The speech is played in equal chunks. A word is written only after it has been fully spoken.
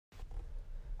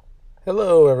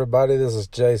Hello, everybody. This is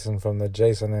Jason from the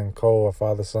Jason and Kole A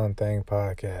Father-Son Thing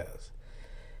podcast.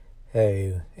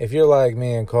 Hey, if you're like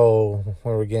me and Kole,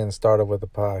 when we're getting started with the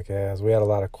podcast, we had a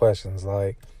lot of questions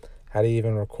like, how do you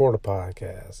even record a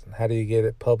podcast? And how do you get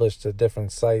it published to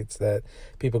different sites that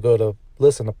people go to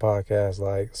listen to podcasts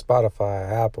like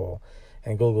Spotify, Apple,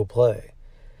 and Google Play?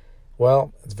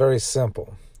 Well, it's very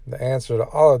simple. The answer to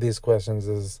all of these questions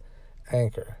is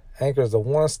Anchor. Anchor is the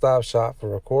one-stop shop for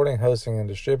recording, hosting, and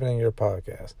distributing your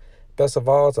podcast. Best of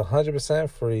all, it's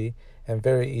 100% free and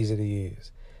very easy to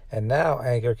use. And now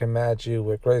Anchor can match you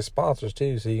with great sponsors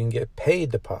too, so you can get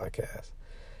paid to podcast.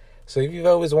 So if you've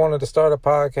always wanted to start a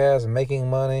podcast and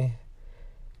making money,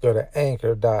 go to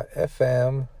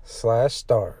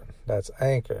anchor.fm/start. That's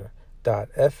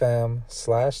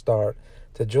anchor.fm/start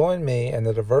to join me and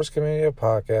the diverse community of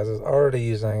podcasters already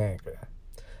using Anchor.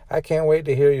 I can't wait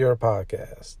to hear your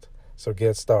podcast. So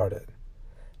get started.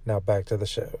 Now back to the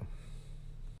show.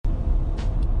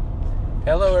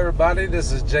 Hello, everybody.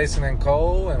 This is Jason and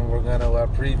Kole, and we're going to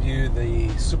preview the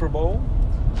Super Bowl.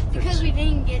 Because we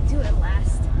didn't get to it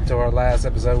last time. To our last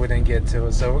episode, we didn't get to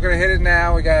it. So we're going to hit it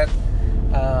now. We got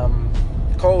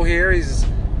Kole here. He's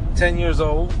 10 years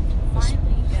old.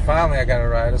 Finally, I got it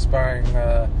right. Aspiring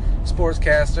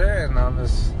sportscaster, and I'm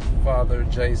his father,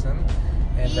 Jason.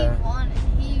 And he wanted.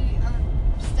 He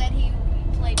said he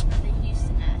played for the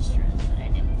Houston Astros, but I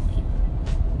didn't believe it.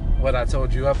 What I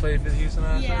told you, I played for the Houston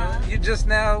Astros? Yeah. You just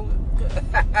now,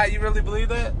 you really believe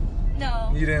that?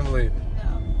 No. You didn't believe it?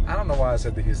 No. I don't know why I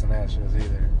said the Houston Astros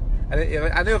either.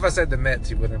 I knew if I said the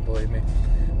Mets, you wouldn't believe me.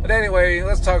 But anyway,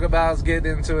 let's get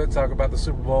into it, talk about the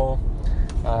Super Bowl.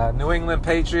 New England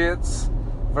Patriots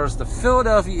versus the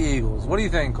Philadelphia Eagles. What do you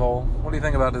think, Kole? What do you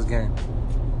think about this game?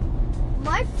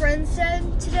 My friend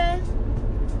said today,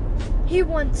 he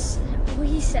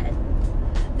said,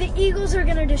 the Eagles are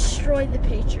going to destroy the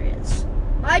Patriots.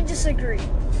 I disagree.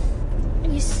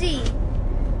 You see,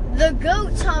 the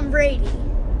GOAT Tom Brady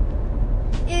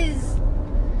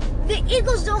the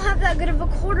Eagles don't have that good of a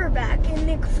quarterback in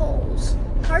Nick Foles.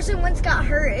 Carson Wentz got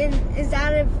hurt and is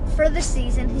out for the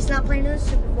season. He's not playing in the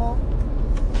Super Bowl.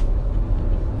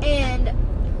 And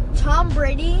Tom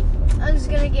Brady is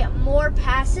going to get more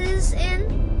passes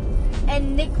in.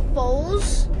 And Nick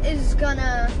Foles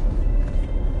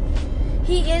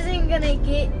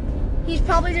he's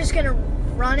probably just going to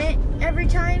run it every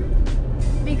time.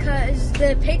 Because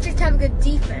the Patriots have a good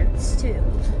defense, too.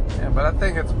 Yeah, but I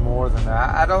think it's more than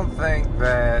that. I don't think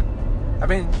that...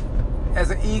 as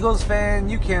an Eagles fan,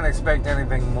 you can't expect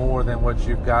anything more than what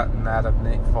you've gotten out of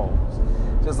Nick Foles.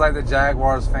 Just like the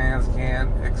Jaguars fans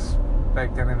can't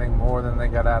expect anything more than they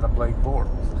got out of Blake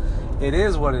Bortles. It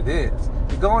is what it is.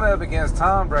 You're going up against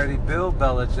Tom Brady, Bill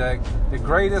Belichick, the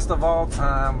greatest of all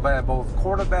time by both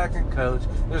quarterback and coach.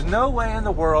 There's no way in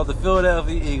the world the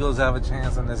Philadelphia Eagles have a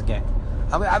chance in this game.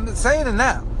 I'm saying it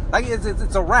now. Like,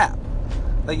 it's a wrap.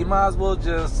 Like, you might as well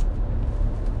just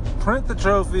print the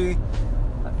trophy.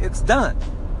 It's done.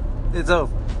 It's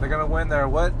over. They're going to win their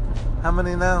what? How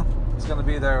many now? It's going to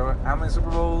be their how many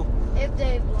Super Bowl? If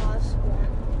they've lost one.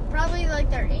 Probably like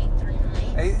their 8th or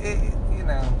 9th.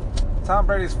 Tom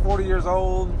Brady's 40 years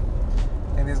old,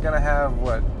 and he's going to have,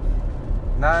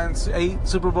 8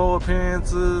 Super Bowl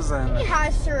appearances. And he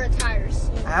has to retire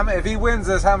soon. If he wins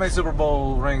this, how many Super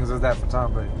Bowl rings is that for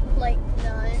Tom Brady? Like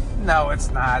 9. No, it's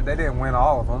not. They didn't win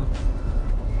all of them.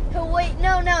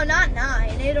 No, not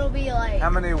 9. It'll be like...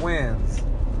 How many wins?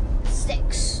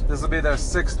 6. This will be their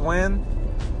 6th win?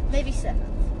 Maybe 7th.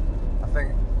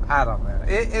 I don't know.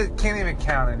 It can't even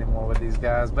count anymore with these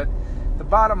guys. But the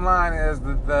bottom line is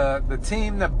the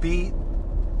team that beat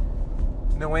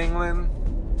New England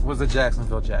was the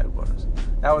Jacksonville Jaguars.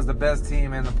 That was the best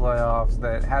team in the playoffs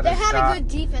that had a shot. They had a good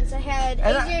defense. They had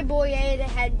A.J. Boye. They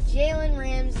had Jalen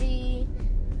Ramsey,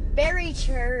 Barry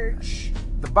Church.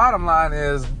 The bottom line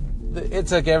is it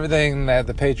took everything that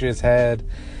the Patriots had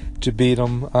to beat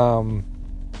them.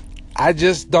 I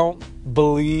just don't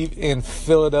believe in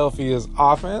Philadelphia's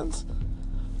offense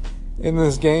in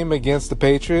this game against the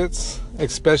Patriots,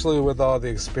 especially with all the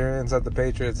experience that the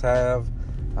Patriots have.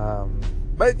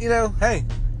 But, hey,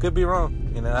 could be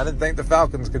wrong. I didn't think the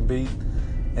Falcons could beat,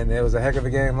 and it was a heck of a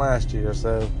game last year,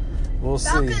 so we'll see.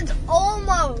 Falcons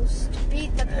almost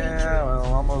beat the Patriots. Yeah, well,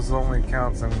 almost only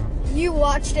counts in... You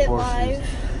watched it live. Years.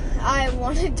 I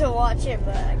wanted to watch it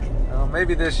back. Well,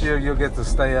 maybe this year you'll get to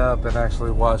stay up and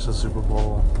actually watch the Super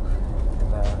Bowl.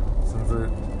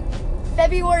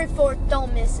 February 4th,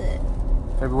 don't miss it.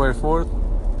 February 4th?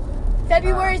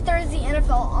 February 3rd is the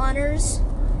NFL Honors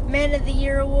Man of the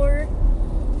Year Award.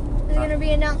 Is going to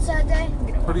be announced that day.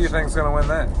 Who do you think is going to win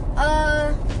that?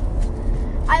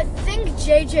 I think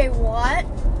J.J. Watt,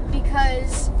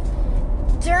 because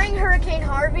during Hurricane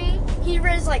Harvey, he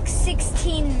raised like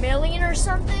 $16 million or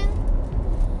something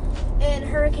in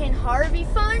Hurricane Harvey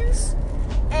funds,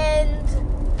 and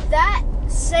that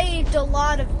saved a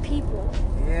lot of people.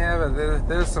 Yeah, but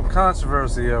there's some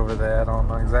controversy over that. I don't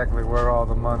know exactly where all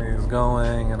the money is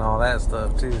going and all that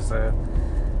stuff too. So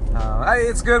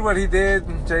it's good what he did.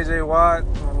 J.J. Watt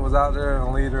was out there and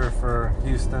a leader for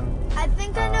Houston. I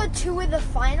think I know two of the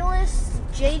finalists.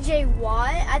 J.J.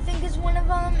 Watt, I think, is one of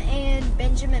them, and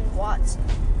Benjamin Watson.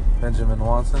 Benjamin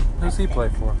Watson? Who's he play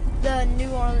for? The New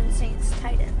Orleans Saints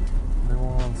tight end. New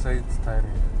Orleans Saints tight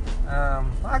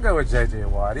end. I'll go with J.J.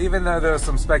 Watt. Even though there was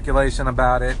some speculation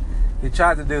about it, he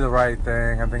tried to do the right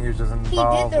thing. I think he was just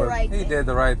involved. He did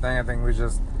the right thing. I think we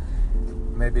just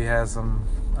maybe had some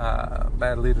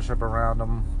bad leadership around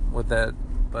him with that.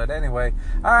 But anyway,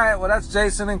 all right. Well, that's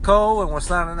Jason and Kole, and we're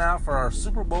signing out for our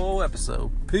Super Bowl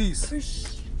episode.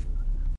 Peace.